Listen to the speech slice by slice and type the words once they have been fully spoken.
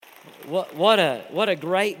What a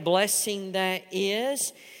great blessing that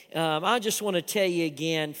is. I just want to tell you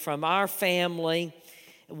again, from our family,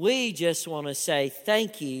 we just want to say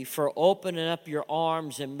thank you for opening up your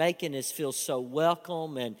arms and making us feel so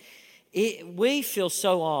welcome. And we feel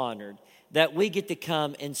so honored that we get to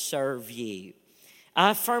come and serve you.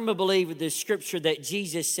 I firmly believe with the scripture that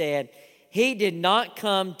Jesus said, He did not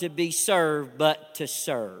come to be served, but to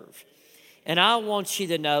serve. And I want you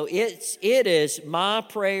to know it is my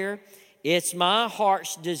prayer, it's my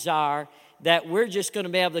heart's desire that we're just going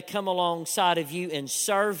to be able to come alongside of you and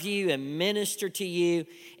serve you and minister to you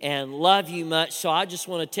and love you much. So I just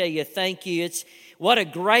want to tell you thank you. What a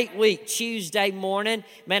great week. Tuesday morning,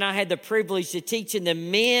 man, I had the privilege to teach in the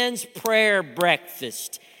men's prayer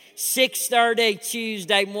breakfast. 6:30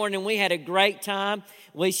 Tuesday morning, we had a great time.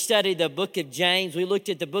 We studied the book of James. We looked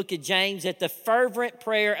at the book of James, that the fervent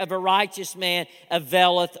prayer of a righteous man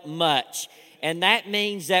availeth much. And that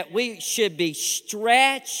means that we should be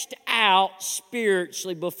stretched out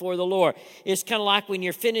spiritually before the Lord. It's kind of like when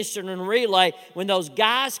you're finished in a relay, when those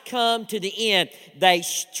guys come to the end, they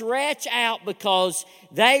stretch out because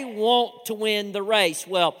they want to win the race.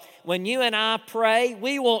 Well, when you and I pray,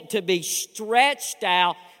 we want to be stretched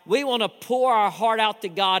out. We want to pour our heart out to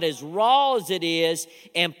God as raw as it is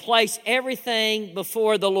and place everything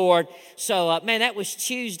before the Lord. So, man, that was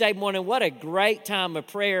Tuesday morning. What a great time of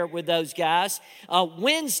prayer with those guys.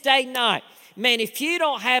 Wednesday night. Man, if you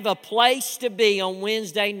don't have a place to be on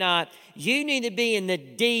Wednesday night, you need to be in the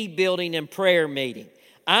D building and prayer meeting.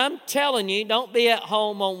 I'm telling you, don't be at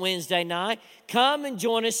home on Wednesday night. Come and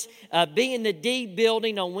join us. Be in the D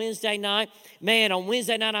building on Wednesday night. Man, on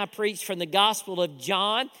Wednesday night I preached from the Gospel of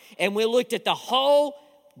John, and we looked at the whole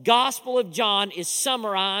Gospel of John is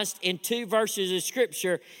summarized in 2 verses of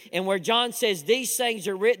Scripture, and where John says these things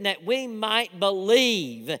are written that we might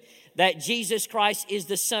believe that Jesus Christ is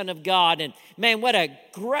the Son of God. And man, what a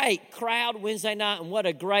great crowd Wednesday night, and what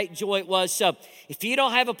a great joy it was. So if you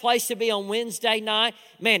don't have a place to be on Wednesday night,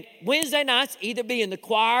 man, Wednesday nights either be in the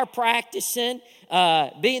choir practicing,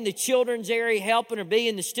 be in the children's area helping, or be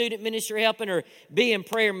in the student ministry helping, or be in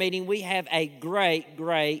prayer meeting. We have a great,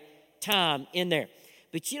 great time in there.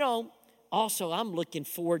 But you know, also I'm looking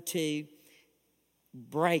forward to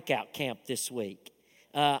breakout camp this week.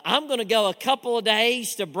 I'm going to go a couple of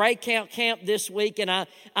days to breakout camp this week, and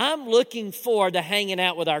I'm looking forward to hanging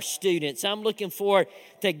out with our students. I'm looking forward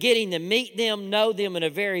to getting to meet them, know them in a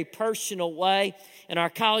very personal way, and our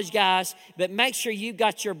college guys. But make sure you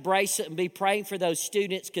got your bracelet and be praying for those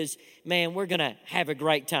students, because, man, we're going to have a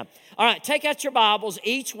great time. All right, take out your Bibles.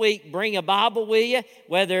 Each week, bring a Bible with you,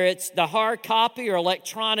 whether it's the hard copy or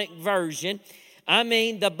electronic version. I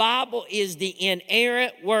mean, the Bible is the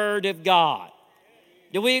inerrant Word of God.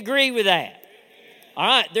 Do we agree with that? All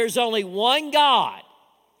right, there's only one God,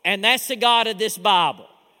 and that's the God of this Bible.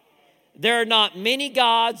 There are not many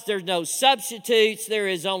gods. There's no substitutes. There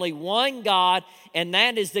is only one God, and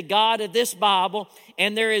that is the God of this Bible.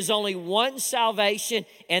 And there is only one salvation,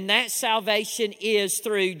 and that salvation is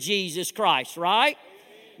through Jesus Christ, right?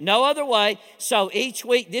 No other way. So each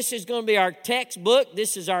week, this is going to be our textbook.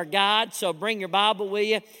 This is our guide, so bring your Bible with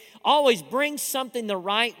you. Always bring something to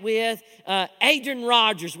write with. Adrian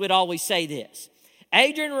Rogers would always say this.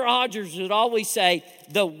 Adrian Rogers would always say,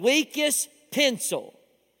 the weakest pencil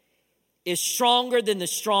is stronger than the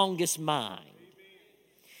strongest mind.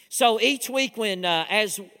 So each week when,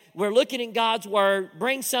 as we're looking in God's Word,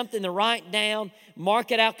 bring something to write down,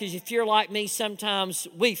 mark it out, because if you're like me, sometimes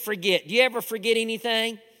we forget. Do you ever forget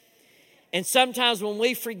anything? And sometimes when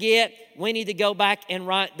we forget, we need to go back and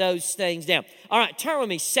write those things down. All right, turn with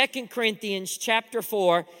me, 2 Corinthians chapter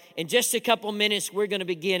 4. In just a couple minutes, we're going to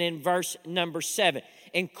begin in verse number 7.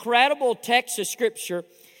 Incredible text of Scripture.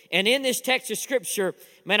 And in this text of Scripture,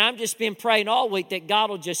 man, I've just been praying all week that God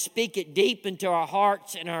will just speak it deep into our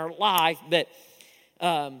hearts and our life. But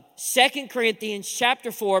 2 Corinthians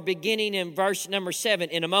chapter 4, beginning in verse number 7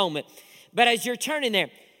 in a moment. But as you're turning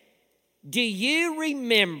there, do you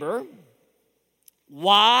remember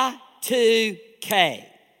Y2K?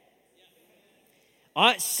 All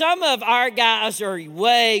right, some of our guys are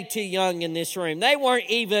way too young in this room. They weren't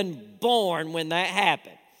even born when that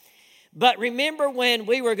happened. But remember when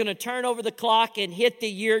we were going to turn over the clock and hit the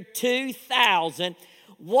year 2000,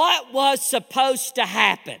 what was supposed to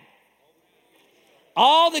happen?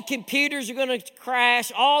 All the computers are going to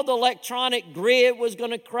crash. All the electronic grid was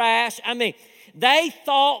going to crash. I mean, they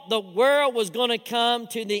thought the world was going to come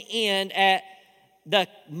to the end at the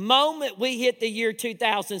moment we hit the year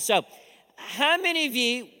 2000. So how many of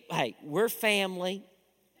you, hey, we're family.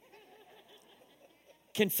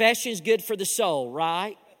 Confession's good for the soul,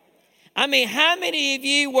 right? I mean, how many of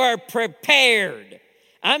you were prepared?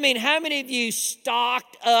 I mean, how many of you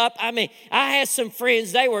stocked up? I mean, I had some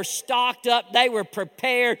friends, they were stocked up. They were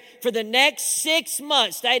prepared for the next 6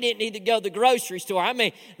 months. They didn't need to go to the grocery store. I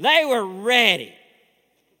mean, they were ready.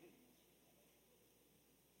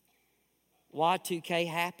 Y2K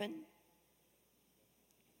happened.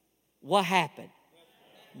 What happened?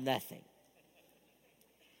 Nothing.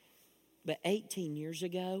 But 18 years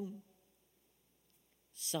ago,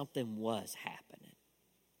 something was happening.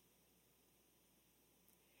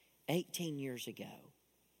 18 years ago,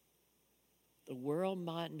 the world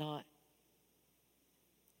might not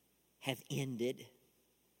have ended.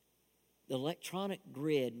 The electronic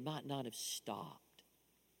grid might not have stopped.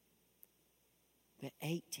 But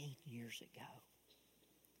 18 years ago,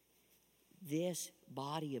 this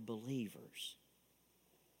body of believers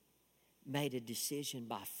made a decision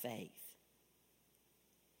by faith.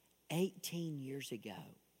 18 years ago,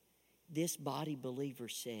 this body believer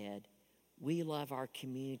said, we love our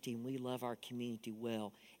community and we love our community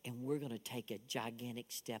well, and we're going to take a gigantic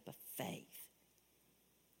step of faith.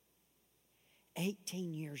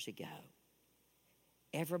 18 years ago,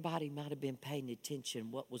 everybody might have been paying attention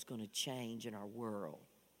what was going to change in our world.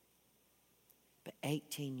 But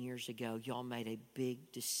 18 years ago, y'all made a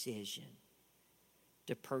big decision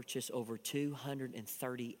to purchase over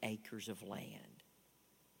 230 acres of land.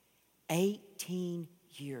 18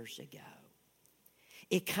 years ago.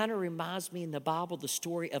 It kind of reminds me in the Bible the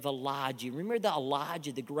story of Elijah. Remember the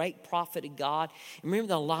Elijah, the great prophet of God? Remember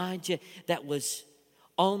the Elijah that was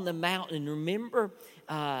on the mountain? Remember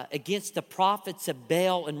against the prophets of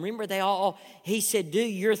Baal? And remember he said, do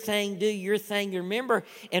your thing, do your thing. Remember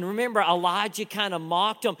Elijah kind of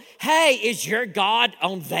mocked him. Hey, is your God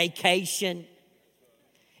on vacation?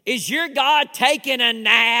 Is your God taking a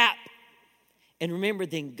nap? And remember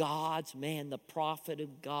then God's man, the prophet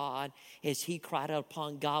of God, as he cried out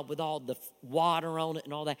upon God with all the water on it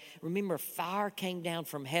and all that. Remember, fire came down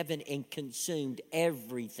from heaven and consumed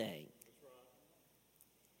everything.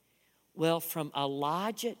 Well, from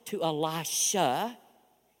Elijah to Elisha,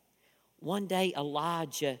 one day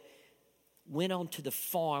Elijah went on to the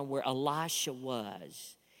farm where Elisha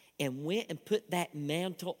was and went and put that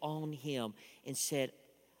mantle on him and said,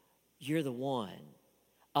 you're the one.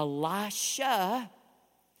 Elisha,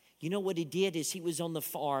 you know what he did is he was on the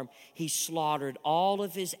farm. He slaughtered all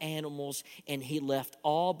of his animals and he left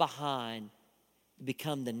all behind to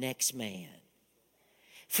become the next man.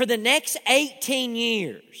 For the next 18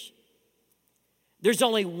 years, there's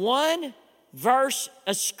only one verse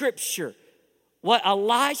of scripture. What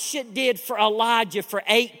Elisha did for Elijah for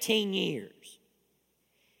 18 years.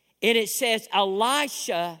 And it says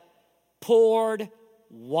Elisha poured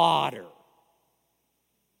water.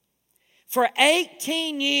 For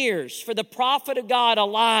 18 years, for the prophet of God,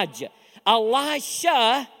 Elijah,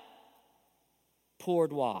 Elisha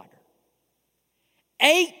poured water.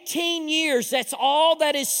 18 years, that's all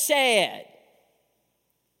that is said.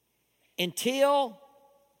 Until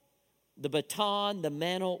the baton, the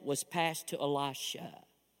mantle was passed to Elisha.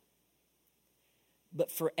 But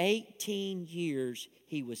for 18 years,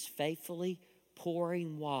 he was faithfully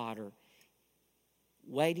pouring water,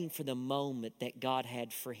 waiting for the moment that God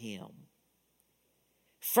had for him.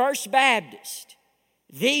 First Baptist,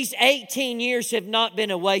 these 18 years have not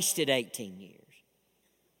been a wasted 18 years.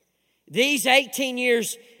 These 18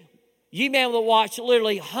 years, you may be able to watch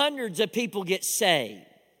literally hundreds of people get saved.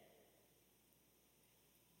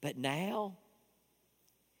 But now,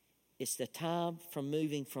 it's the time from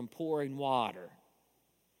moving from pouring water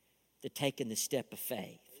to taking the step of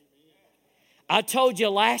faith. I told you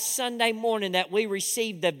last Sunday morning that we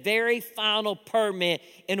received the very final permit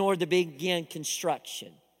in order to begin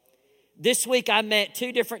construction. This week I met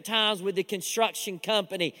 2 different times with the construction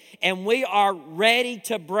company, and we are ready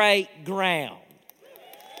to break ground.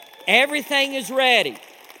 Everything is ready.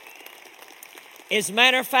 As a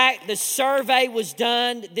matter of fact, the survey was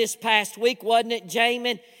done this past week, wasn't it,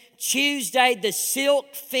 Jamin? Tuesday, the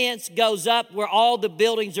silk fence goes up where all the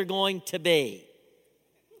buildings are going to be.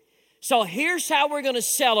 So here's how we're going to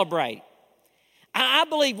celebrate. I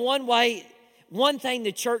believe one thing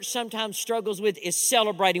the church sometimes struggles with is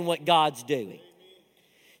celebrating what God's doing.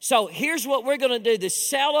 So here's what we're going to do to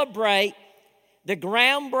celebrate the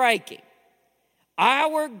groundbreaking.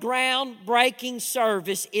 Our groundbreaking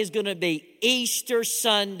service is going to be Easter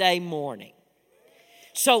Sunday morning.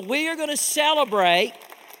 So we are going to celebrate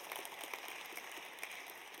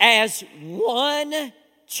as one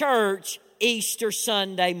church Easter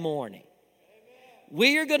Sunday morning.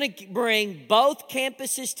 We are going to bring both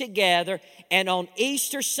campuses together, and on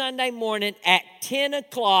Easter Sunday morning at 10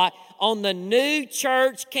 o'clock on the new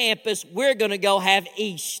church campus, we're going to go have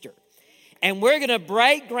Easter. And we're going to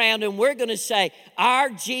break ground and we're going to say, our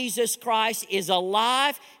Jesus Christ is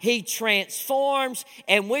alive. He transforms.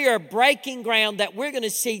 And we are breaking ground that we're going to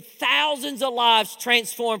see thousands of lives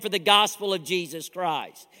transformed for the gospel of Jesus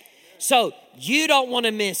Christ. So you don't want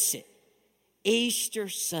to miss it. Easter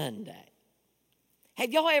Sunday.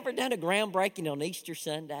 Have y'all ever done a groundbreaking on Easter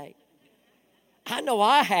Sunday? I know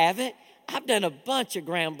I haven't. I've done a bunch of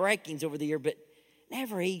groundbreakings over the year, but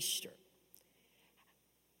never Easter.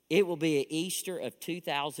 It will be an Easter of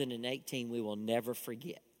 2018 we will never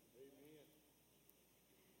forget.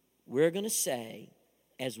 We're going to say,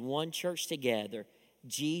 as one church together,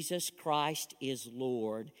 Jesus Christ is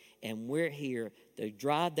Lord, and we're here to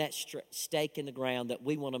drive that stake in the ground that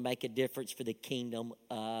we want to make a difference for the kingdom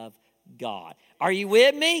of God. Are you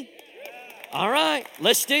with me? All right,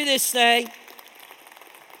 let's do this thing.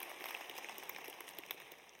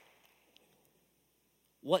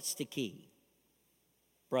 What's the key?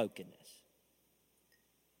 Brokenness.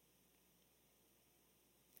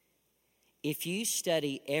 If you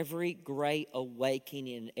study every great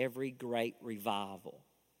awakening and every great revival,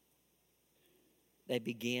 they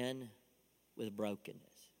begin with brokenness.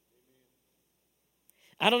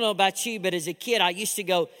 I don't know about you, but as a kid, I used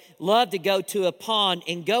to love to go to a pond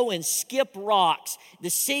and go and skip rocks to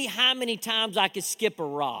see how many times I could skip a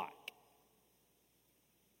rock.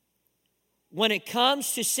 When it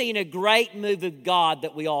comes to seeing a great move of God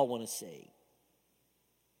that we all want to see,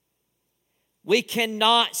 we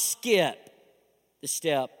cannot skip the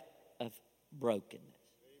step of brokenness.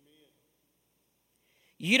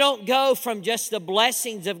 You don't go from just the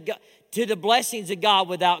blessings of God to the blessings of God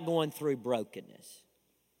without going through brokenness.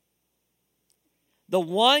 The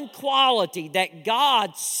one quality that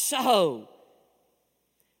God so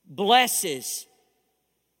blesses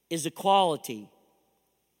is the quality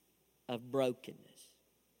of brokenness.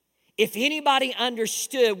 If anybody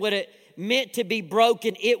understood what it meant to be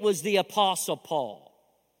broken, it was the Apostle Paul.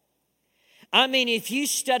 I mean, if you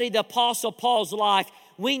study the Apostle Paul's life,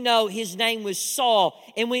 we know his name was Saul,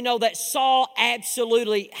 and we know that Saul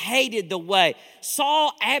absolutely hated the way.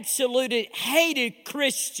 Saul absolutely hated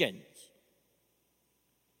Christians.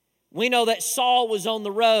 We know that Saul was on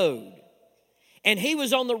the road. And he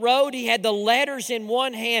was on the road, he had the letters in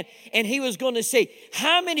one hand, and he was going to see,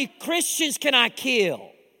 how many Christians can I kill?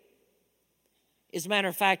 As a matter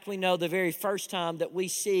of fact, we know the very first time that we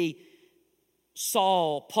see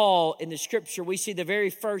Paul in the scripture, we see the very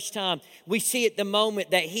first time, we see at the moment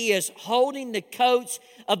that he is holding the coats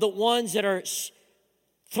of the ones that are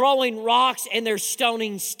throwing rocks and they're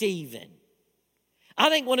stoning Stephen. I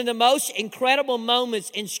think one of the most incredible moments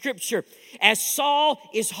in Scripture, as Saul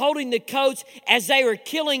is holding the coats as they were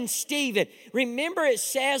killing Stephen. Remember it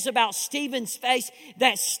says about Stephen's face,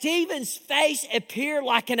 that Stephen's face appeared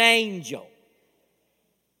like an angel.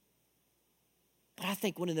 But I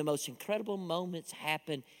think one of the most incredible moments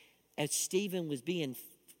happened as Stephen was being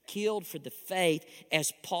killed for the faith,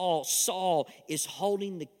 as Saul is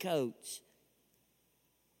holding the coats.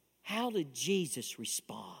 How did Jesus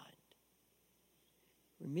respond?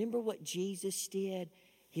 Remember what Jesus did?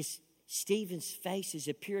 Stephen's face has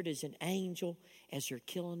appeared as an angel as they're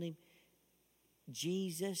killing him.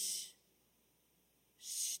 Jesus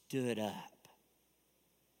stood up.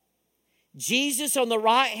 Jesus on the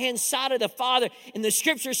right-hand side of the Father, and the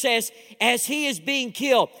scripture says, as he is being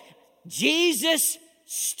killed, Jesus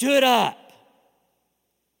stood up.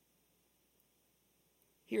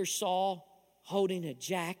 Here's Saul holding a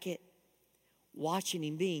jacket, watching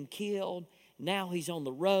him being killed. Now he's on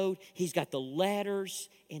the road. He's got the letters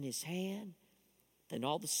in his hand. Then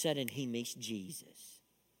all of a sudden he meets Jesus.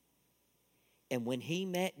 And when he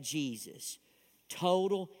met Jesus,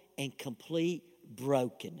 total and complete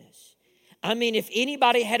brokenness. I mean, if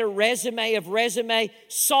anybody had a resume,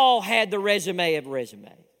 Saul had the resume of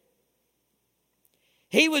resume.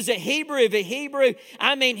 He was a Hebrew of a Hebrew.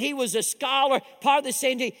 I mean, he was a scholar, part of the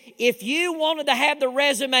same team. If you wanted to have the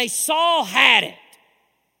resume, Saul had it.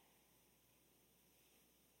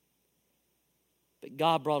 But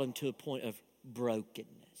God brought him to a point of brokenness.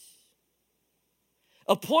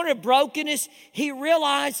 A point of brokenness, he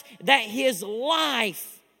realized that his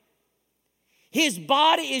life, his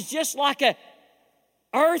body is just like an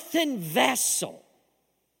earthen vessel.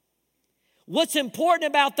 What's important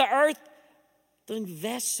about the earthen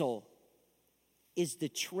vessel is the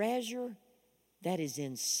treasure that is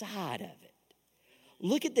inside of it.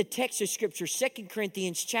 Look at the text of Scripture, 2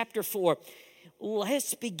 Corinthians chapter 4.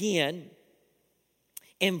 Let's begin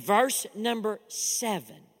in verse number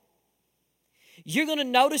 7. You're going to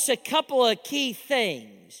notice a couple of key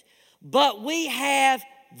things. But we have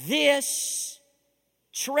this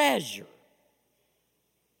treasure.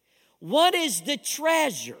 What is the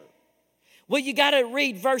treasure? Well, you got to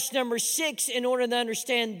read verse number 6 in order to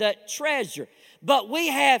understand the treasure. But we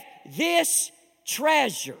have this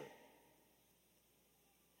treasure.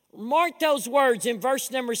 Mark those words in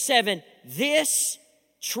verse number 7. This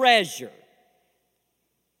treasure.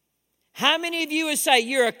 How many of you would say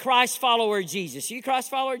you're a Christ follower of Jesus? Are you a Christ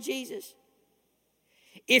follower of Jesus?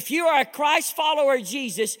 If you are a Christ follower of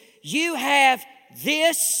Jesus, you have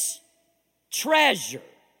this treasure.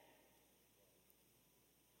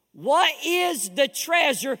 What is the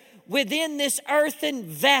treasure within this earthen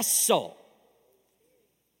vessel?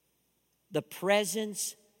 The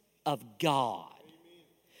presence of God.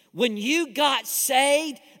 When you got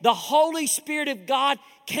saved, the Holy Spirit of God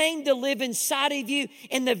came to live inside of you,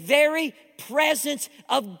 and the very presence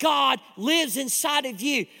of God lives inside of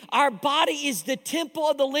you. Our body is the temple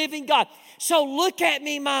of the living God. So look at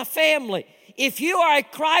me, my family. If you are a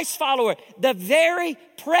Christ follower, the very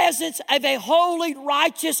presence of a holy,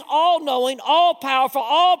 righteous, all-knowing, all-powerful,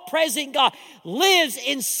 all-present God lives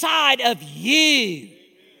inside of you.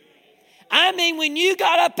 I mean, when you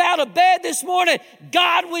got up out of bed this morning,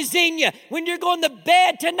 God was in you. When you're going to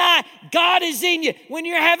bed tonight, God is in you. When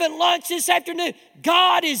you're having lunch this afternoon,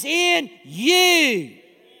 God is in you.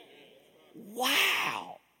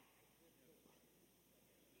 Wow.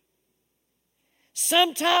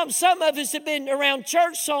 Sometimes some of us have been around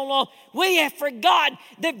church so long, we have forgotten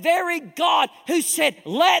the very God who said,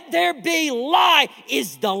 "Let there be light,"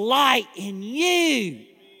 is the light in you.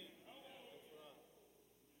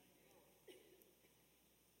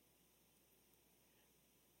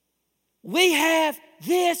 We have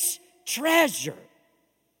this treasure.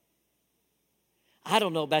 I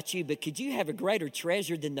don't know about you, but could you have a greater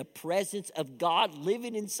treasure than the presence of God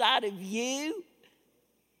living inside of you?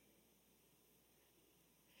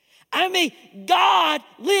 I mean, God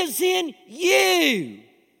lives in you.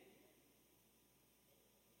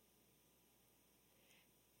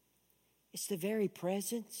 It's the very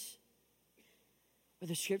presence where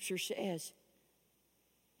the scripture says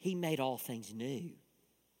He made all things new.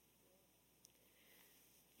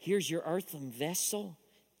 Here's your earthen vessel,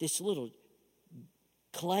 this little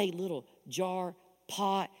clay, little jar,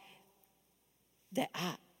 pot that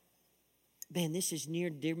this is near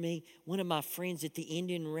to me. One of my friends at the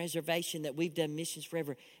Indian reservation that we've done missions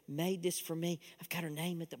forever made this for me. I've got her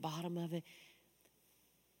name at the bottom of it.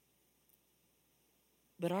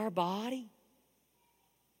 But our body,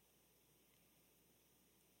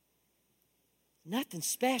 nothing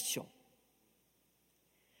special.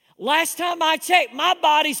 Last time I checked, my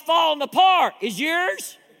body's falling apart. Is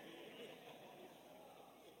yours?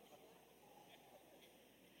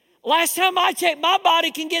 Last time I checked, my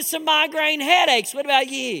body can get some migraine headaches. What about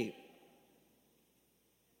you?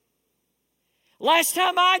 Last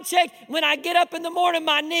time I checked, when I get up in the morning,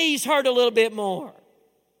 my knees hurt a little bit more.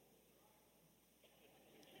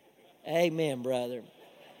 Amen, brother.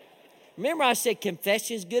 Remember I said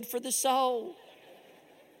confession is good for the soul?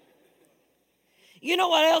 You know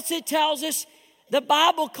what else it tells us? The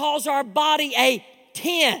Bible calls our body a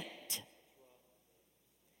tent.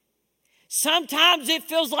 Sometimes it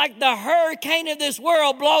feels like the hurricane of this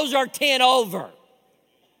world blows our tent over.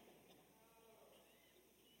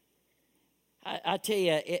 I tell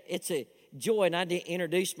you, it's a joy, and I didn't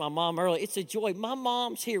introduce my mom earlier. It's a joy. My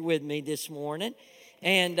mom's here with me this morning,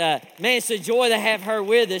 and man, it's a joy to have her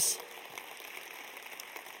with us.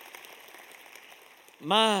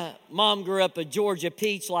 My mom grew up a Georgia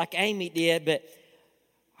peach like Amy did, but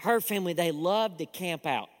her family, they loved to camp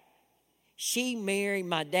out. She married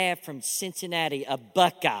my dad from Cincinnati, a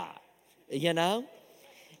Buckeye, you know.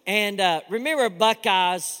 And remember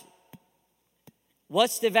Buckeyes,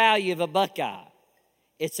 what's the value of a Buckeye?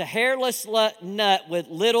 It's a hairless nut with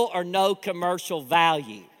little or no commercial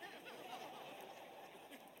value.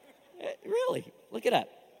 Really, look it up.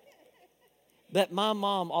 But my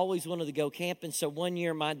mom always wanted to go camping, so one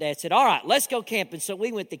year my dad said, "All right, let's go camping." So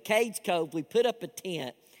we went to Cades Cove, we put up a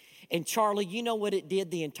tent, and Charlie, you know what it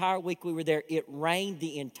did the entire week we were there? It rained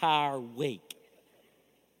the entire week.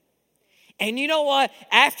 And you know what?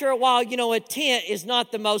 After a while, you know, a tent is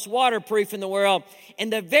not the most waterproof in the world,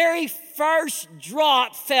 and the very first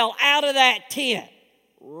drop fell out of that tent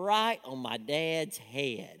right on my dad's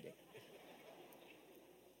head.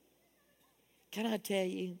 Can I tell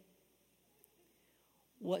you?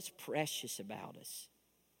 What's precious about us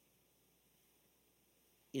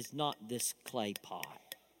is not this clay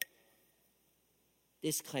pot.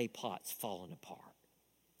 This clay pot's falling apart.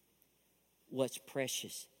 What's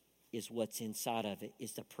precious is what's inside of it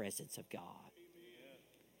is the presence of God.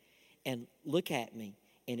 And look at me.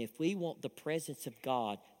 And if we want the presence of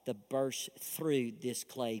God to burst through this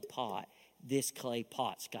clay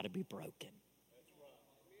pot's got to be broken.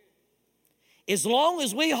 As long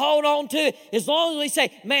as we hold on to it, as long as we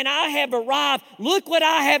say, man, I have arrived, look what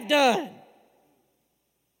I have done.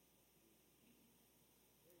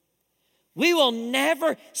 We will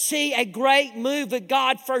never see a great move of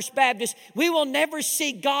God, First Baptist. We will never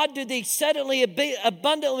see God do the exceedingly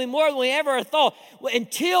abundantly more than we ever thought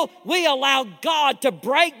until we allow God to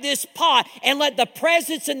break this pot and let the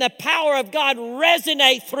presence and the power of God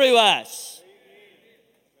resonate through us.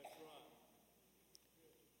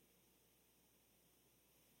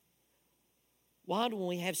 Why do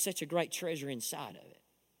we have such a great treasure inside of it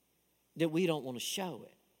that we don't want to show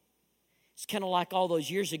it? It's kind of like all those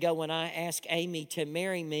years ago when I asked Amy to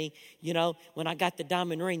marry me, when I got the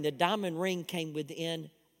diamond ring came within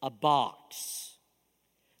a box.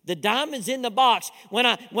 The diamond's in the box. When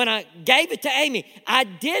I gave it to Amy, I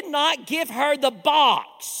did not give her the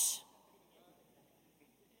box.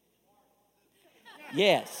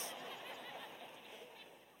 Yes.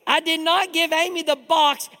 I did not give Amy the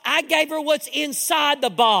box. I gave her what's inside the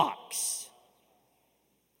box.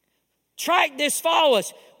 Track this, follow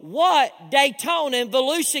us. What Daytona and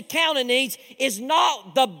Volusia County needs is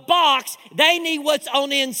not the box. They need what's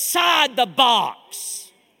on inside the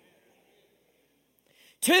box.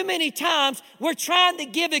 Too many times we're trying to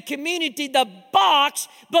give a community the box,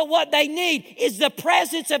 but what they need is the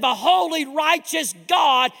presence of a holy, righteous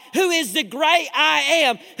God who is the great I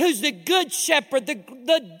am, who's the good shepherd,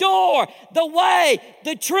 the door, the way,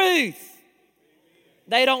 the truth.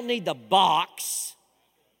 They don't need the box.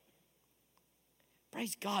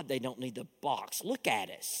 Praise God, they don't need the box. Look at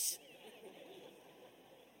us.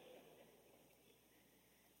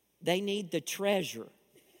 They need the treasure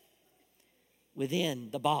within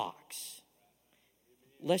the box.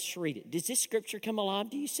 Let's read it. Does this scripture come alive?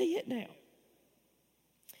 Do you see it now?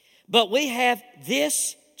 But we have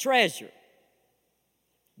this treasure.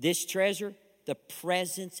 This treasure, the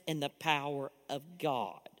presence and the power of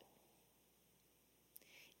God.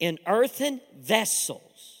 In earthen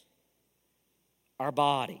vessels. Our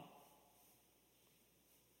body.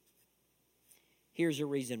 Here's a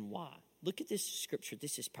reason why. Look at this scripture.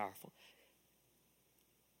 This is powerful.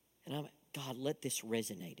 And God, let this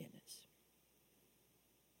resonate in us.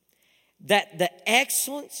 That the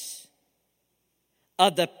excellence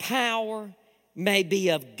of the power may be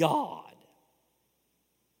of God.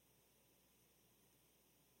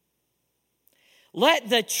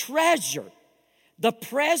 Let the treasure, the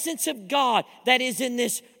presence of God that is in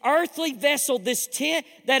this earthly vessel, this tent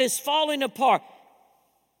that is falling apart,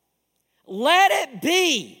 let it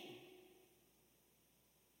be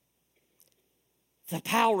the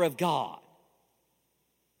power of God.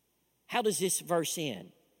 How does this verse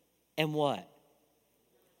end? And what?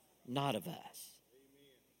 Not of us.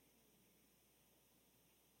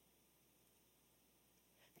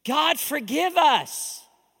 God, forgive us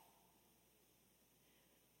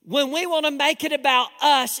when we want to make it about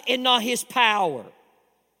us and not His power.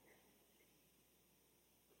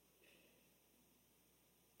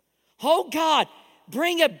 Oh God,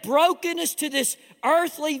 bring a brokenness to this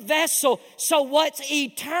earthly vessel so what's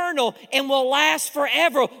eternal and will last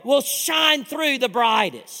forever will shine through the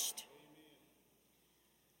brightest.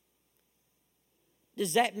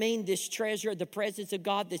 Does that mean this treasure, the presence of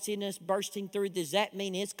God that's in us bursting through, does that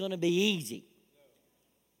mean it's going to be easy?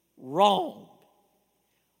 Wrong.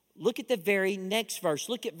 Look at the very next verse.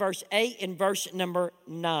 Look at verse 8 and verse number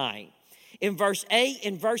 9. In verse 8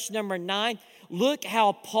 and verse number 9, look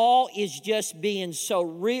how Paul is just being so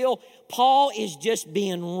real. Paul is just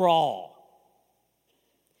being raw.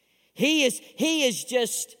 He is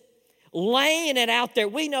just laying it out there.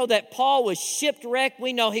 We know that Paul was shipwrecked.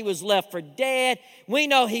 We know he was left for dead. We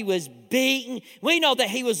know he was beaten. We know that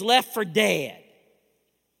he was left for dead.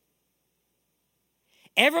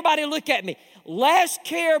 Everybody look at me. Let's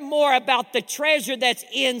care more about the treasure that's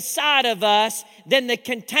inside of us than the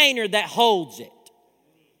container that holds it.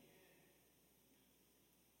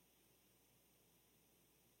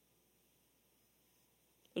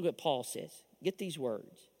 Look what Paul says. Get these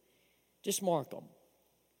words. Just mark them.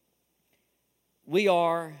 We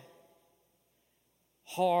are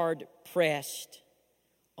hard pressed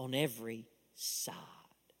on every side.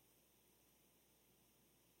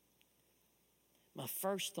 My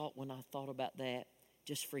first thought when I thought about that,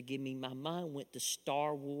 just forgive me, my mind went to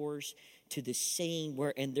Star Wars, to the scene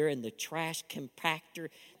where, and they're in the trash compactor,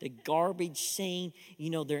 the garbage scene,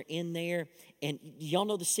 they're in there. And y'all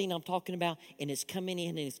know the scene I'm talking about? And it's coming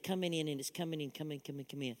in, and it's coming in, and it's coming in, come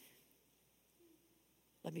in.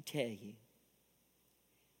 Let me tell you,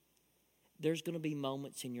 there's going to be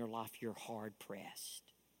moments in your life you're hard pressed.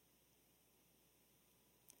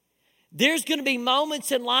 There's going to be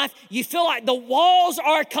moments in life you feel like the walls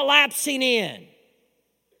are collapsing in.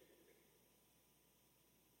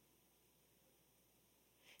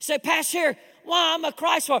 Say, Pastor, why I'm a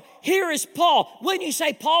Christ follower. Here is Paul. Wouldn't you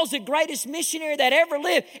say Paul's the greatest missionary that ever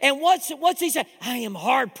lived? And what's he say? I am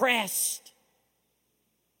hard pressed.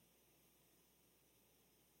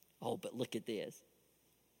 Oh, but look at this.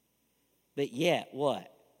 But yet,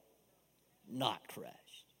 what? Not crushed.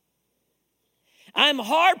 I'm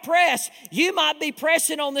hard pressed. You might be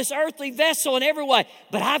pressing on this earthly vessel in every way,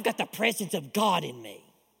 but I've got the presence of God in me.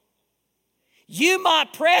 You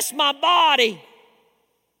might press my body,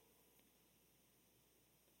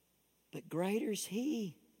 but greater is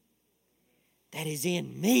He that is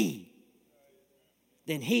in me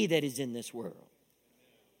than he that is in this world.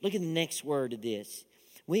 Look at the next word of this.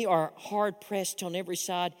 We are hard pressed on every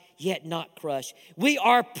side, yet not crushed. We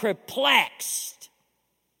are perplexed.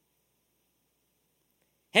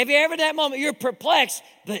 Have you ever that moment you're perplexed,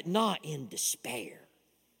 but not in despair?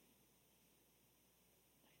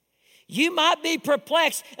 You might be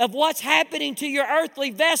perplexed of what's happening to your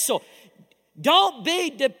earthly vessel. Don't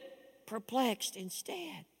be perplexed.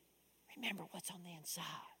 Instead, remember what's on the inside.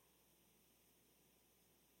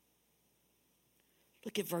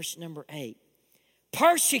 Look at verse number 8.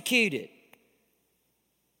 Persecuted.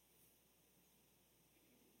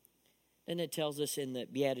 And it tells us in the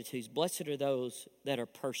Beatitudes, blessed are those that are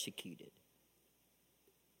persecuted.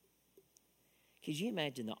 Could you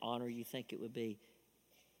imagine the honor you think it would be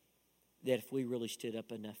that if we really stood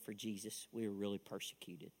up enough for Jesus, we were really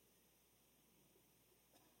persecuted?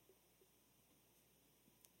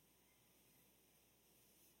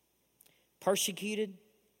 Persecuted,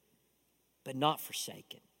 but not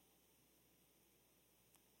forsaken.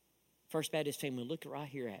 First Baptist family, look right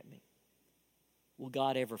here at me. Will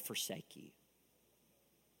God ever forsake you?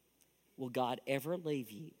 Will God ever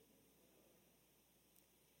leave you?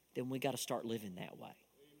 Then we got to start living that way.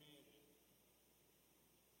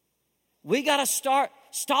 We got to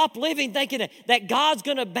stop living thinking that God's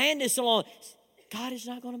going to abandon us alone. God is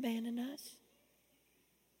not going to abandon us.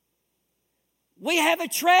 We have a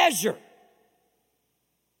treasure.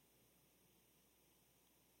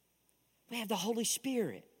 We have the Holy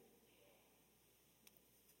Spirit.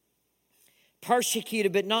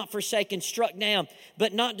 Persecuted but not forsaken, struck down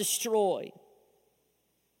but not destroyed.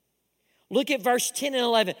 Look at verse 10 and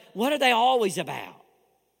 11. What are they always about?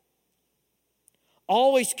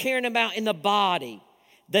 Always caring about in the body,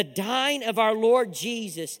 the dying of our Lord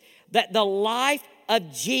Jesus, that the life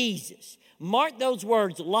of Jesus. Mark those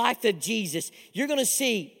words, life of Jesus. You're going to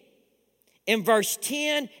see in verse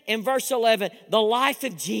 10 and verse 11, the life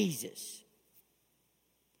of Jesus.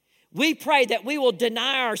 We pray that we will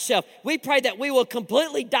deny ourselves. We pray that we will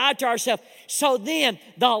completely die to ourselves. So then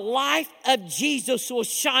the life of Jesus will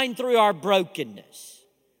shine through our brokenness.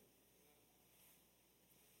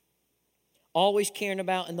 Always caring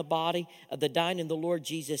about in the body of the dying of the Lord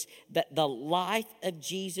Jesus, that the life of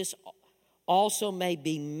Jesus also may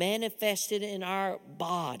be manifested in our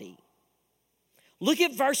body. Look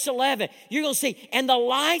at verse 11. You're going to see, and the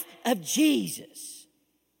life of Jesus.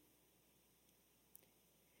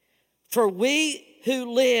 For we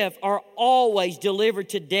who live are always delivered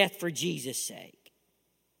to death for Jesus' sake,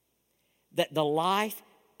 that the life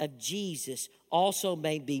of Jesus also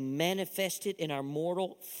may be manifested in our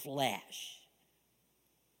mortal flesh.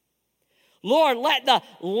 Lord, let the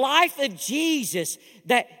life of Jesus,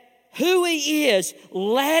 that who He is,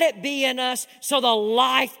 let it be in us so the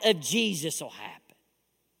life of Jesus will happen.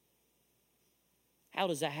 How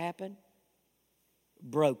does that happen?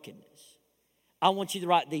 Brokenness. I want you to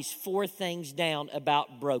write these 4 things down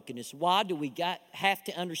about brokenness. Why do we have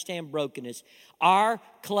to understand brokenness? Our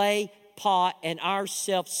clay pot and our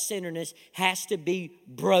self-centeredness has to be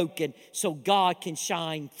broken so God can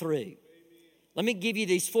shine through. Amen. Let me give you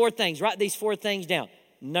these 4 things. Write these 4 things down.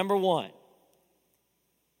 Number 1,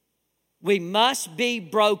 we must be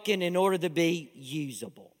broken in order to be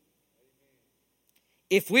usable.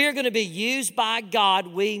 If we are going to be used by God,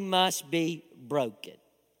 we must be broken.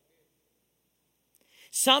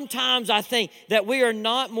 Sometimes I think that we are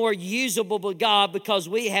not more usable by God because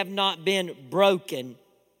we have not been broken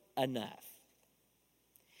enough.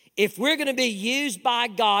 If we're going to be used by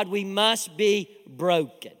God, we must be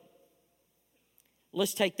broken.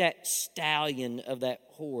 Let's take that stallion of that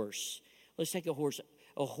horse. Let's take a horse.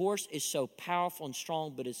 A horse is so powerful and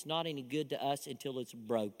strong, but it's not any good to us until it's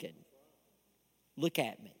broken. Look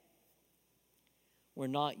at me. We're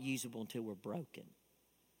not usable until we're broken.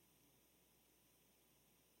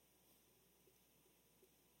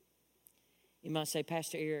 You might say,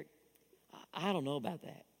 Pastor Eric, I don't know about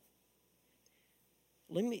that.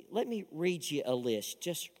 Let me read you a list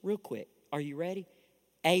just real quick. Are you ready?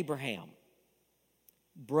 Abraham,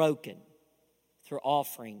 broken through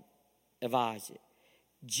offering of Isaac.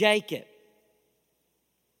 Jacob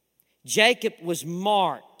was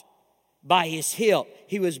marked by his hip.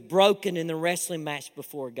 He was broken in the wrestling match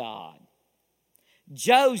before God.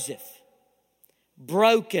 Joseph,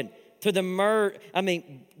 broken through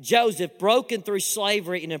Joseph, broken through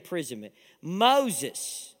slavery and imprisonment.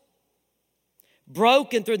 Moses,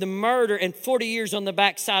 broken through the murder and 40 years on the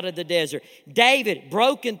backside of the desert. David,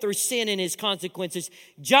 broken through sin and his consequences.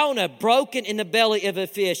 Jonah, broken in the belly of a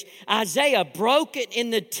fish. Isaiah, broken in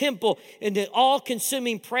the temple in the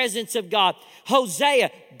all-consuming presence of God.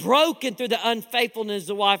 Hosea, broken through the unfaithfulness of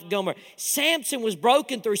the wife of Gomer. Samson was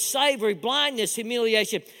broken through slavery, blindness,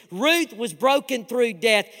 humiliation. Ruth was broken through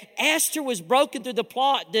death. Esther was broken through the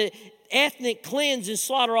plot to ethnic cleanse and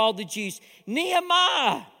slaughter all the Jews.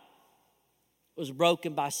 Nehemiah was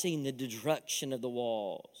broken by seeing the destruction of the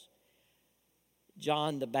walls.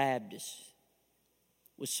 John the Baptist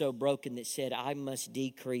was so broken that said, I must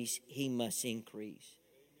decrease, he must increase.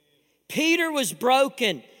 Peter was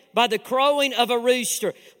broken by the crowing of a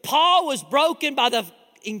rooster. Paul was broken by the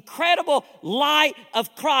incredible light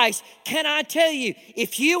of Christ. Can I tell you,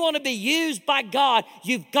 if you want to be used by God,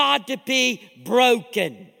 you've got to be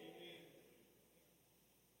broken.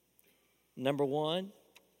 Number one,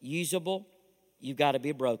 usable. You've got to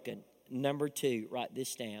be broken. Number two, write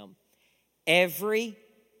this down. Every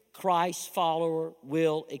Christ follower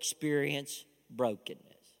will experience brokenness.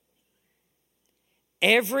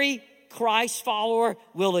 Every Christ follower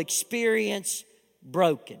will experience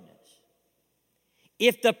brokenness.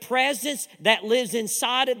 If the presence that lives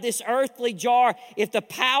inside of this earthly jar, if the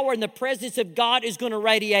power and the presence of God is going to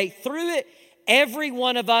radiate through it, every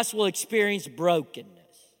one of us will experience brokenness.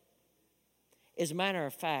 As a matter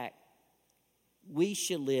of fact, we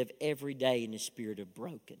should live every day in the spirit of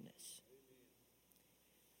brokenness.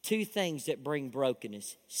 Two things that bring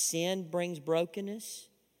brokenness. Sin brings brokenness,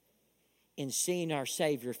 and seeing our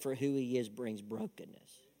Savior for who He is brings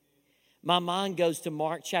brokenness. My mind goes to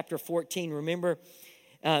Mark chapter 14. Remember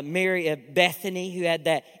Mary of Bethany who had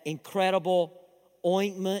that incredible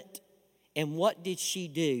ointment? And what did she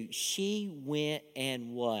do? She went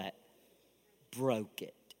and what? Broke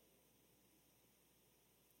it.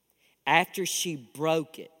 After she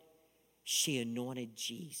broke it, she anointed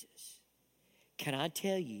Jesus. Can I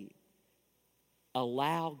tell you,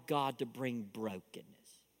 allow God to bring brokenness.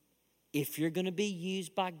 If you're going to be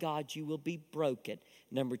used by God, you will be broken.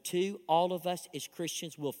 Number two, all of us as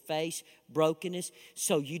Christians will face brokenness,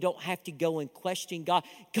 so you don't have to go and question God.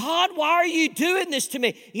 God, why are you doing this to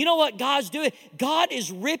me? You know what God's doing? God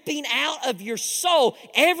is ripping out of your soul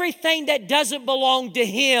everything that doesn't belong to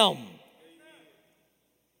Him.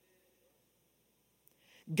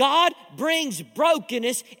 God brings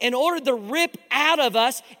brokenness in order to rip out of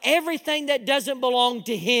us everything that doesn't belong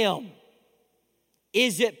to Him.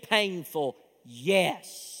 Is it painful?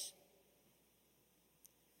 Yes.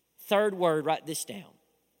 Third word, write this down.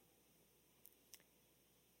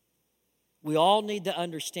 We all need to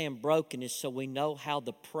understand brokenness so we know how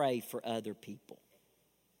to pray for other people.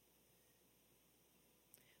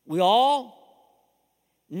 We all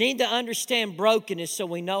need to understand brokenness so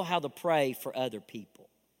we know how to pray for other people.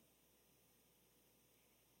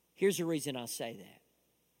 Here's the reason I say that.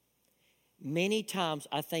 Many times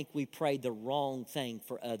I think we pray the wrong thing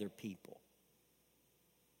for other people.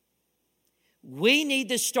 We need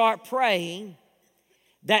to start praying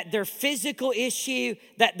that their physical issue,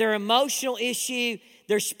 that their emotional issue,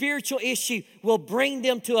 their spiritual issue will bring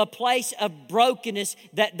them to a place of brokenness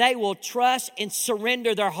that they will trust and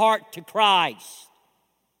surrender their heart to Christ.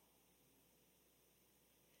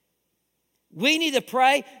 We need to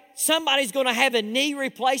pray. Somebody's going to have a knee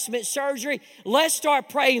replacement surgery. Let's start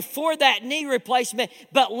praying for that knee replacement,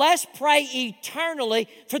 but let's pray eternally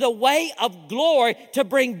for the weight of glory to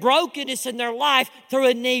bring brokenness in their life through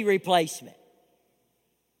a knee replacement.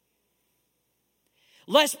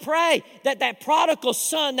 Let's pray that prodigal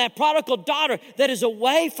son, that prodigal daughter that is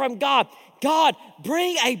away from God, God,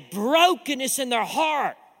 bring a brokenness in their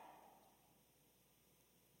heart.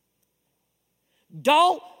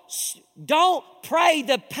 Don't pray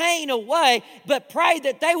the pain away, but pray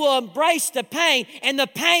that they will embrace the pain and the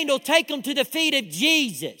pain will take them to the feet of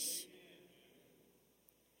Jesus.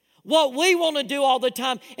 What we want to do all the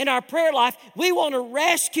time in our prayer life, we want to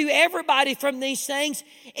rescue everybody from these things,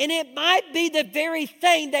 and it might be the very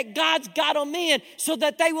thing that God's got them in so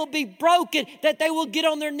that they will be broken, that they will get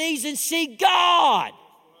on their knees and see God.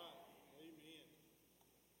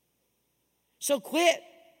 So quit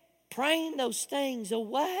praying those things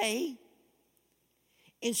away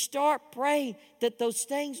and start praying that those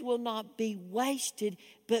things will not be wasted,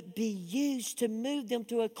 but be used to move them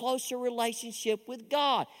to a closer relationship with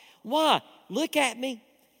God. Why? Look at me.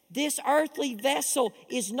 This earthly vessel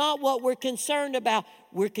is not what we're concerned about.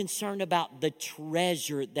 We're concerned about the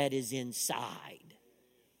treasure that is inside.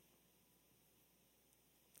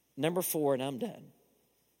 Number 4, and I'm done.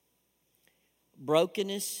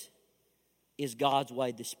 Brokenness is God's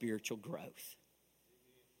way to spiritual growth.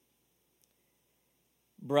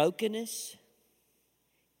 Brokenness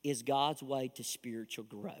is God's way to spiritual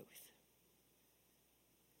growth.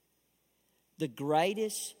 The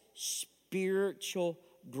greatest spiritual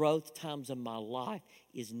growth times of my life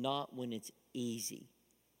is not when it's easy,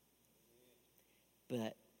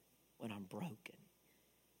 but when I'm broken.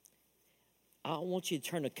 I want you to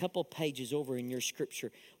turn a couple pages over in your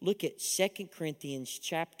scripture. Look at 2 Corinthians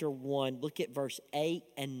chapter 1. Look at verse 8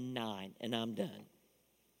 and 9, and I'm done.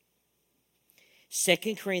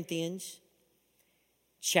 2 Corinthians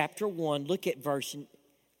chapter 1, look at verse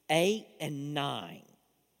 8 and 9.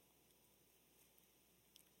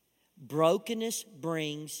 Brokenness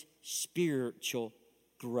brings spiritual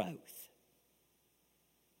growth.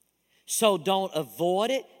 So don't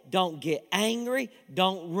avoid it, don't get angry,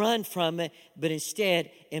 don't run from it, but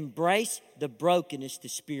instead embrace the brokenness to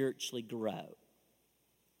spiritually grow.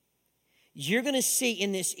 You're going to see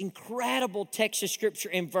in this incredible text of Scripture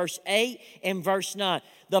in verse 8 and verse 9,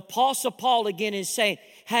 the Apostle Paul again is saying,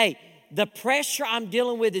 hey, the pressure I'm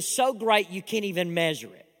dealing with is so great you can't even measure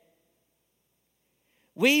it.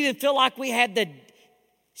 We even feel like we had the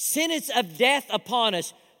sentence of death upon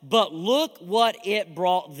us, but look what it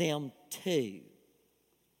brought them to.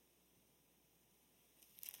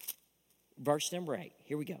 Verse number 8,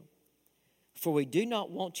 here we go. For we do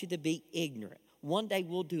not want you to be ignorant. One day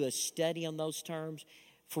we'll do a study on those terms.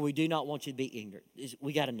 For we do not want you to be ignorant.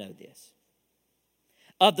 We got to know this.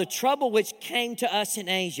 Of the trouble which came to us in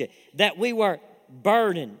Asia, that we were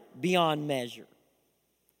burdened beyond measure.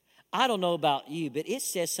 I don't know about you, but it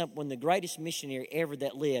says something when the greatest missionary ever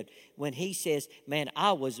that lived, when he says, man,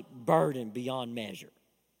 I was burdened beyond measure.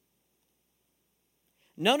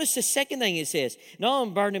 Notice the second thing it says, no,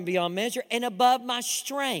 I'm burdened beyond measure and above my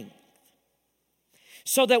strength.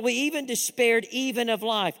 So that we even despaired even of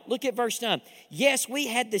life. Look at verse 9. Yes, we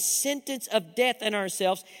had the sentence of death in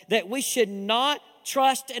ourselves, that we should not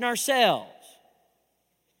trust in ourselves.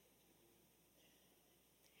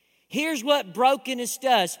 Here's what brokenness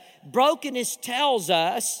does. Brokenness tells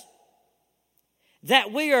us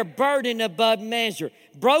that we are burdened above measure.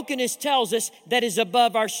 Brokenness tells us that is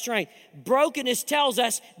above our strength. Brokenness tells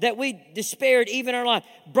us that we despaired even our life.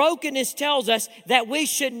 Brokenness tells us that we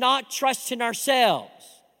should not trust in ourselves.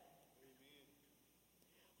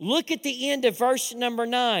 Look at the end of verse number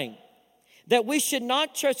 9. That we should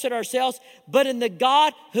not trust in ourselves, but in the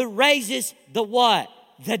God who raises the what?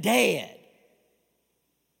 The dead.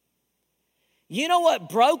 You know what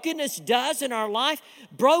brokenness does in our life?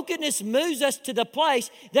 Brokenness moves us to the place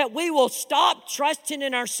that we will stop trusting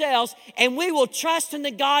in ourselves and we will trust in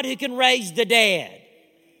the God who can raise the dead.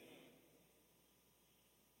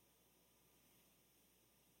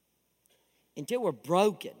 Until we're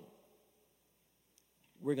broken,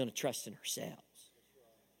 we're going to trust in ourselves.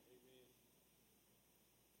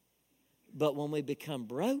 But when we become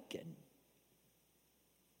broken,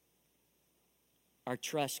 our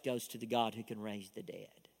trust goes to the God who can raise the dead.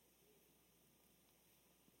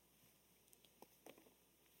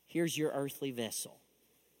 Here's your earthly vessel.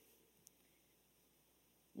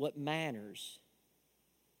 What matters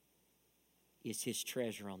is His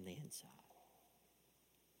treasure on the inside.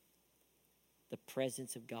 The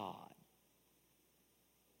presence of God.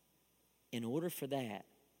 In order for that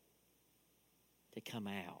to come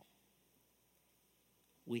out,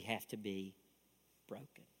 we have to be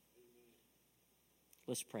broken.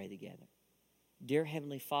 Let's pray together. Dear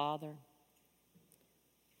Heavenly Father,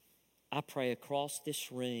 I pray across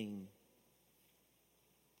this room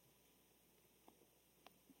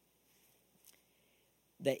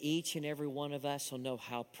that each and every one of us will know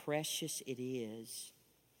how precious it is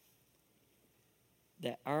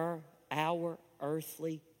that our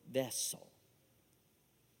earthly vessel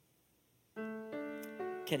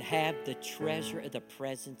can have the treasure of the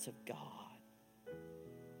presence of God.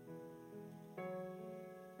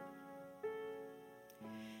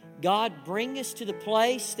 God, bring us to the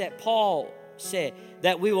place that Paul said,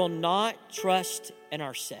 that we will not trust in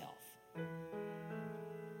ourselves.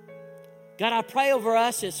 God, I pray over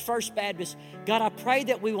us as First Baptist. God, I pray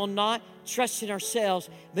that we will not trust in ourselves,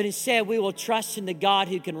 but instead we will trust in the God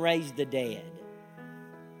who can raise the dead.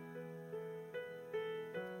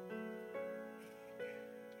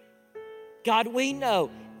 God, we know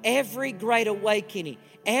every great awakening,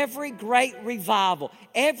 every great revival,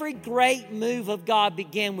 every great move of God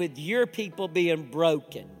began with your people being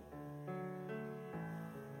broken.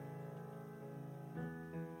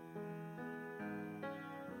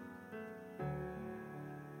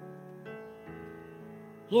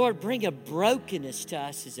 Lord, bring a brokenness to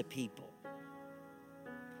us as a people.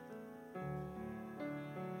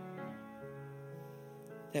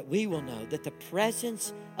 That we will know that the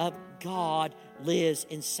presence of God lives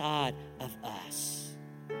inside of us.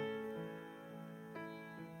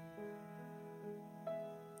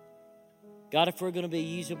 God, if we're going to be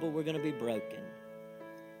usable, we're going to be broken.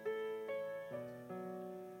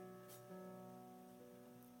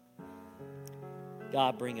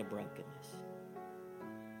 God, bring a brokenness.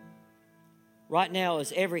 Right now,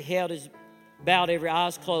 as every head is bowed, every eye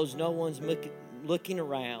is closed, no one's looking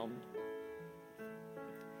around.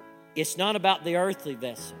 It's not about the earthly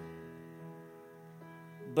vessel,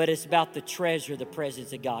 but it's about the treasure, the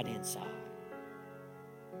presence of God inside.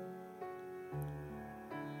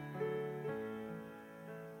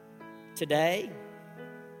 Today,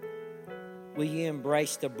 will you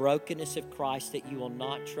embrace the brokenness of Christ, that you will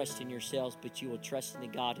not trust in yourselves, but you will trust in the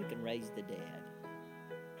God who can raise the dead?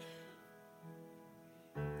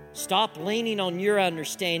 Stop leaning on your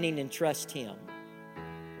understanding and trust Him.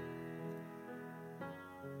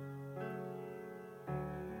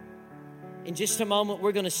 In just a moment,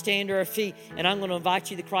 we're going to stand to our feet, and I'm going to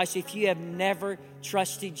invite you to Christ. If you have never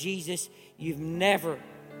trusted Jesus, you've never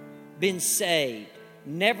been saved,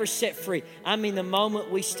 never set free. I mean, the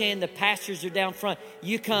moment we stand, the pastors are down front.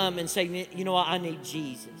 You come and say, you know what, I need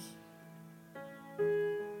Jesus.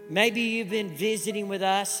 Maybe you've been visiting with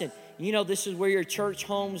us, and you know this is where your church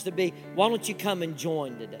home's to be. Why don't you come and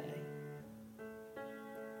join today?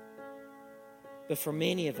 But for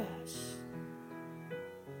many of us,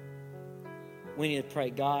 we need to pray,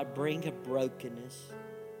 God, bring a brokenness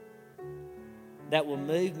that will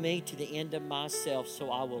move me to the end of myself, so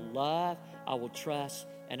I will love, I will trust,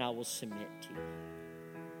 and I will submit to you.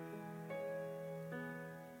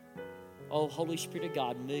 Oh, Holy Spirit of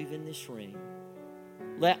God, move in this room.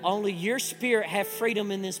 Let only your Spirit have freedom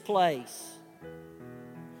in this place.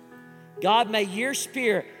 God, may your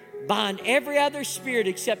Spirit bind every other spirit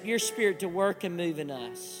except your Spirit to work and move in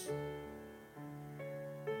us.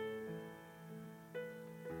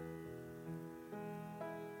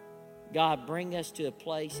 God, bring us to a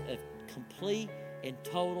place of complete and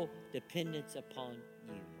total dependence upon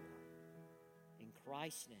you. In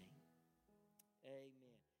Christ's name.